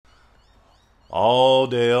All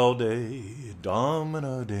day,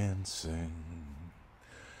 domino dancing.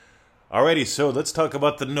 Alrighty, so let's talk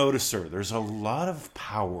about the noticer. There's a lot of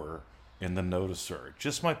power in the noticer. It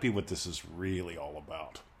just might be what this is really all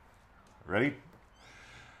about. Ready?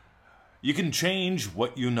 You can change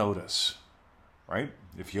what you notice, right?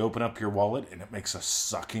 If you open up your wallet and it makes a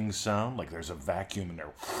sucking sound, like there's a vacuum in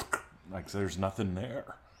there, like there's nothing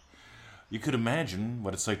there. You could imagine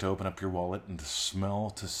what it's like to open up your wallet and to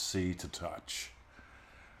smell, to see, to touch,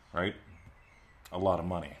 right? A lot of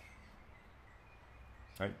money,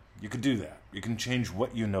 right? You could do that. You can change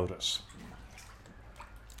what you notice.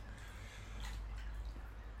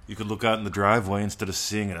 You could look out in the driveway instead of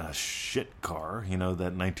seeing a shit car, you know,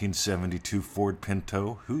 that 1972 Ford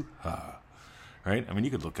Pinto, hoo-ha, right? I mean,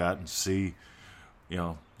 you could look out and see, you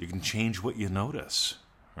know, you can change what you notice,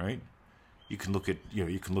 right? You can look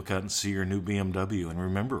out and see your new BMW and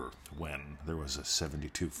remember when there was a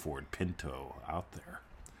 72 Ford Pinto out there.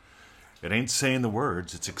 It ain't saying the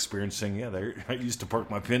words, it's experiencing, I used to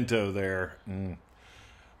park my Pinto there.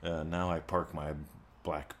 Now I park my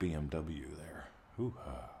black BMW there.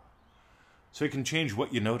 Hoo-ha. So you can change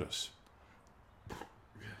what you notice.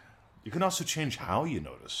 You can also change how you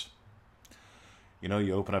notice. You know,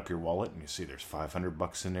 you open up your wallet and you see there's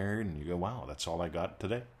 $500 in there and you go, wow, that's all I got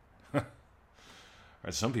today?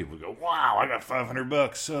 Right, some people go, wow, I got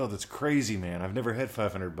 $500. Oh, that's crazy, man. I've never had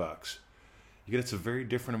 $500. It's a very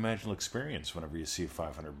different imaginal experience whenever you see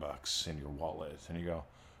 $500 in your wallet. And you go,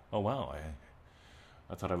 oh, wow,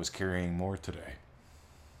 I thought I was carrying more today.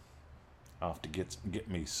 I'll have to get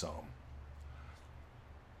me some.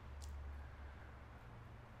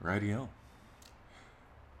 Rightio.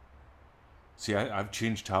 See, I've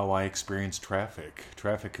changed how I experience traffic.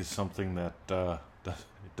 Traffic is something that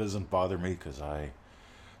it doesn't bother me because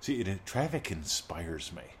traffic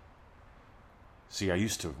inspires me. See, I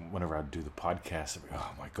used to, whenever I'd do the podcast, I'd be,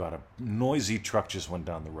 oh my God, a noisy truck just went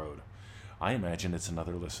down the road. I imagine it's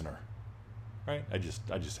another listener, right? I just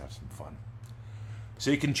have some fun. So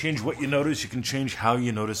you can change what you notice. You can change how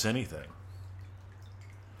you notice anything.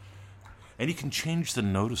 And you can change the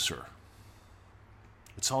noticer.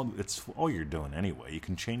 It's all you're doing anyway. You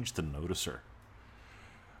can change the noticer.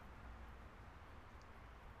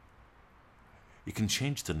 You can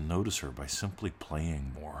change the noticer by simply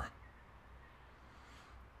playing more.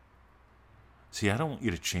 See, I don't want you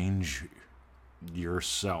to change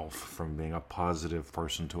yourself from being a positive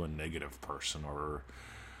person to a negative person, or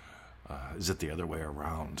is it the other way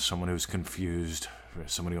around? Someone who's confused,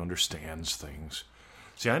 somebody who understands things.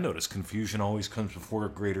 See, I notice confusion always comes before a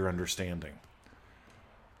greater understanding.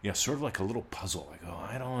 Yeah, sort of like a little puzzle. Like, oh,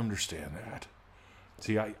 I don't understand that.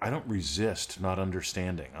 See, I don't resist not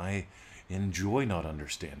understanding. I enjoy not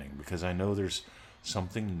understanding because I know there's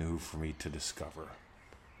something new for me to discover.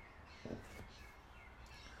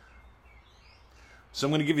 So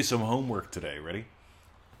I'm going to give you some homework today. Ready?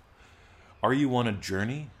 Are you on a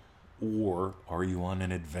journey or are you on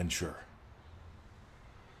an adventure?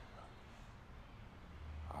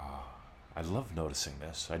 I love noticing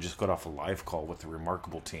this. I just got off a live call with the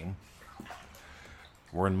Remarkable team.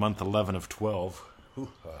 We're in month 11 of 12.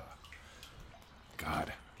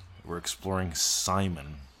 God, we're exploring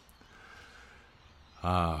Simon.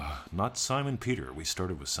 Not Simon Peter. We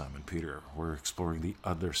started with Simon Peter. We're exploring the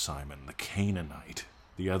other Simon, the Canaanite,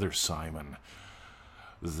 the other Simon,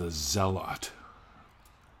 the Zealot.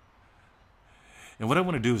 And what I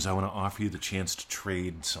want to do is I want to offer you the chance to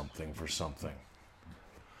trade something for something.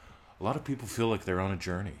 A lot of people feel like they're on a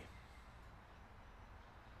journey.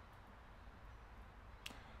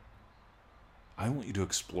 I want you to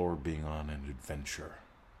explore being on an adventure.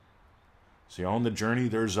 See, on the journey,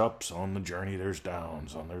 there's ups. On the journey, there's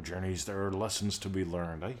downs. On their journeys, there are lessons to be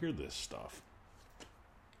learned. I hear this stuff.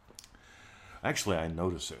 Actually, I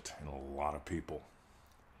notice it in a lot of people.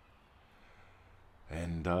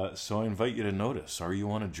 And so I invite you to notice, are you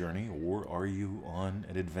on a journey or are you on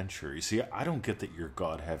an adventure? You see, I don't get that you're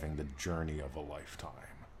God having the journey of a lifetime.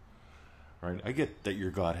 Right? I get that you're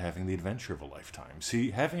God having the adventure of a lifetime.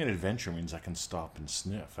 See, having an adventure means I can stop and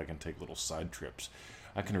sniff. I can take little side trips.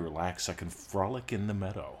 I can relax. I can frolic in the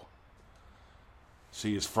meadow.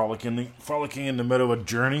 See, is frolicking in the meadow a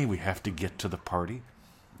journey? We have to get to the party.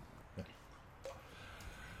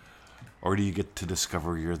 Or do you get to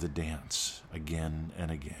discover you're the dance again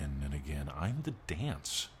and again and again? I'm the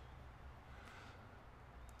dance.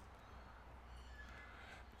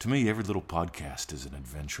 To me, every little podcast is an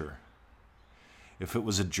adventure. If it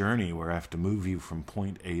was a journey where I have to move you from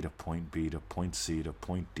point A to point B to point C to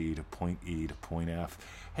point D to point E to point F,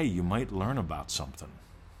 hey, you might learn about something.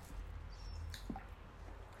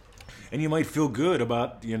 And you might feel good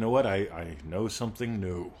about, you know what, I know something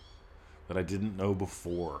new that I didn't know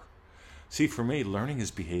before. See, for me, learning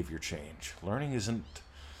is behavior change. Learning isn't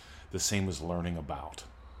the same as learning about.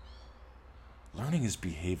 Learning is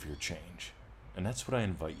behavior change. And that's what I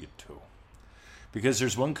invite you to. Because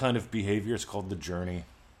there's one kind of behavior, it's called the journey.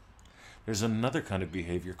 There's another kind of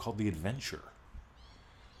behavior called the adventure.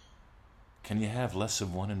 Can you have less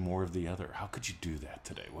of one and more of the other? How could you do that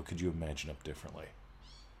today? What could you imagine up differently?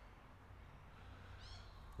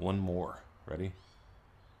 One more. Ready?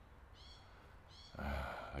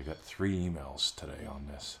 I got 3 emails today on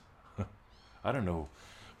this. I don't know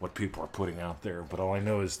what people are putting out there, but all I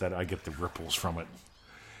know is that I get the ripples from it.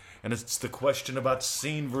 And it's the question about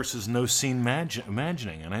seen versus no scene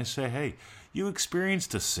imagining. And I say, hey, you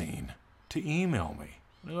experienced a scene to email me.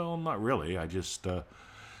 Well, not really. I just...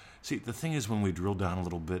 See, the thing is, when we drill down a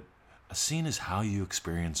little bit, a scene is how you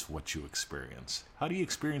experience what you experience. How do you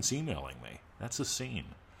experience emailing me? That's a scene.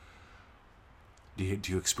 Do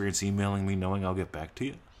you experience emailing me knowing I'll get back to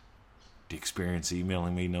you? Do you experience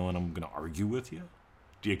emailing me knowing I'm going to argue with you?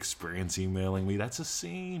 Do you experience emailing me? That's a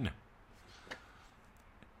scene.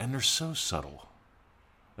 And they're so subtle.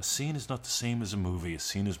 A scene is not the same as a movie. A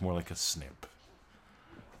scene is more like a snip.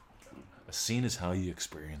 A scene is how you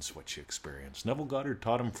experience what you experience. Neville Goddard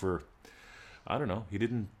taught him for, I don't know, he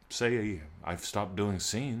didn't say, I've stopped doing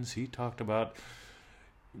scenes. He talked about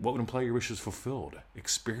what would imply your wish is fulfilled.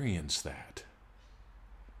 Experience that.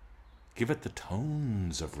 Give it the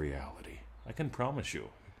tones of reality. I can promise you,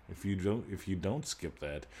 if you don't skip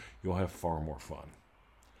that, you'll have far more fun.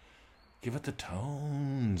 Give it the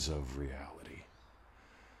tones of reality.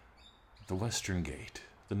 The Western Gate,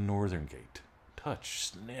 the Northern Gate. Touch,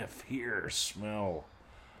 sniff, hear, smell.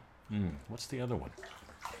 What's the other one?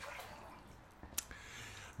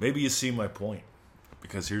 Maybe you see my point.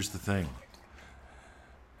 Because here's the thing.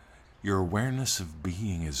 Your awareness of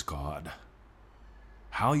being is God.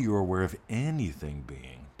 How you're aware of anything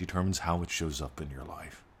being determines how it shows up in your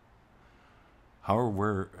life. How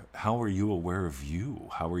are you aware of you?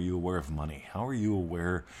 How are you aware of money? How are you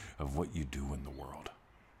aware of what you do in the world?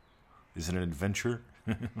 Is it an adventure?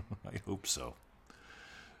 I hope so.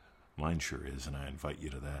 Mine sure is, and I invite you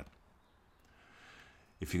to that.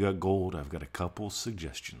 If you got gold, I've got a couple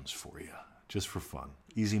suggestions for you, just for fun.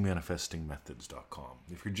 EasyManifestingMethods.com.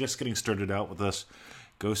 If you're just getting started out with us,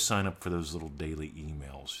 go sign up for those little daily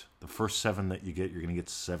emails. The first 7 that you get, you're going to get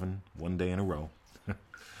 7 one day in a row.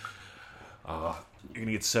 You're going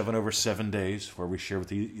to get 7 over 7 days, where we share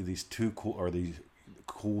with you these cool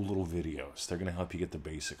little videos. They're going to help you get the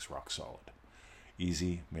basics rock solid.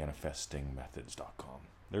 EasyManifestingMethods.com.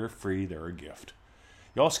 They're free. They're a gift.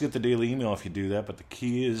 You also get the daily email if you do that, but the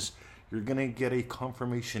key is you're going to get a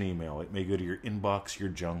confirmation email. It may go to your inbox, your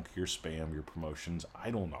junk, your spam, your promotions. I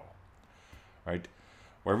don't know. Right?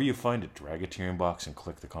 Wherever you find it, drag it to your inbox and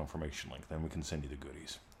click the confirmation link. Then we can send you the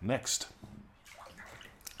goodies. Next.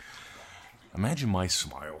 Imagine my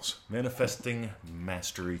smiles.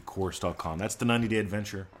 ManifestingMasteryCourse.com. That's the 90-day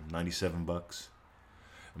adventure. $97.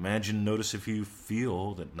 Imagine, notice if you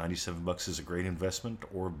feel that $97 is a great investment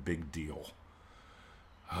or a big deal.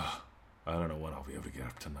 I don't know when I'll be able to get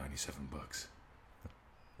up to $97.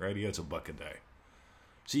 Right? Yeah, it's $1 a day.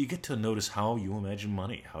 So you get to notice how you imagine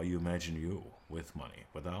money, how you imagine you with money,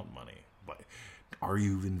 without money. But are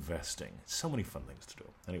you investing? So many fun things to do.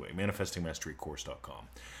 Anyway, ManifestingMasteryCourse.com.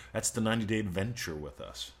 That's the 90-day adventure with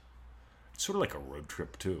us. It's sort of like a road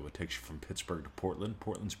trip, too. It takes you from Pittsburgh to Portland.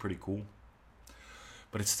 Portland's pretty cool.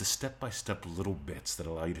 But it's the step-by-step little bits that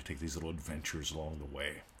allow you to take these little adventures along the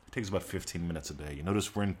way. It takes about 15 minutes a day. You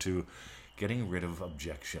notice we're into getting rid of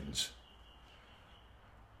objections.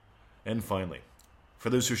 And finally, for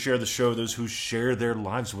those who share the show, those who share their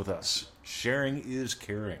lives with us, sharing is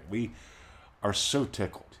caring. We are so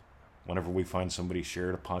tickled whenever we find somebody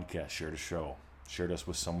shared a podcast, shared a show, shared us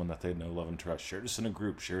with someone that they know, love, and trust, shared us in a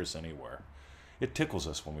group, share us anywhere. It tickles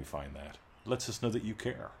us when we find that. It lets us know that you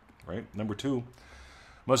care, right? Number 2,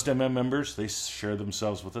 most MM members, they share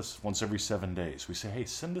themselves with us once every 7 days. We say, hey,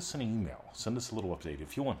 send us an email. Send us a little update.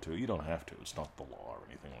 If you want to, you don't have to. It's not the law or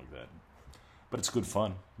anything like that. But it's good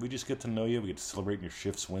fun. We just get to know you. We get to celebrate your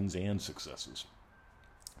shifts, wins, and successes.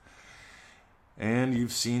 And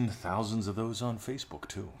you've seen thousands of those on Facebook,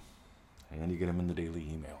 too. And you get them in the daily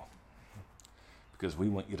email. Because we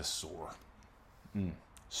want you to soar.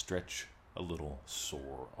 Stretch a little,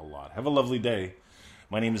 soar a lot. Have a lovely day.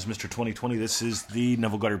 My name is Mr. 2020. This is the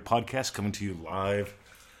Neville Goddard Podcast, coming to you live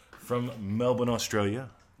from Melbourne, Australia,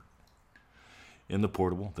 in the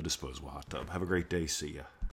portable, the disposable hot tub. Have a great day. See ya.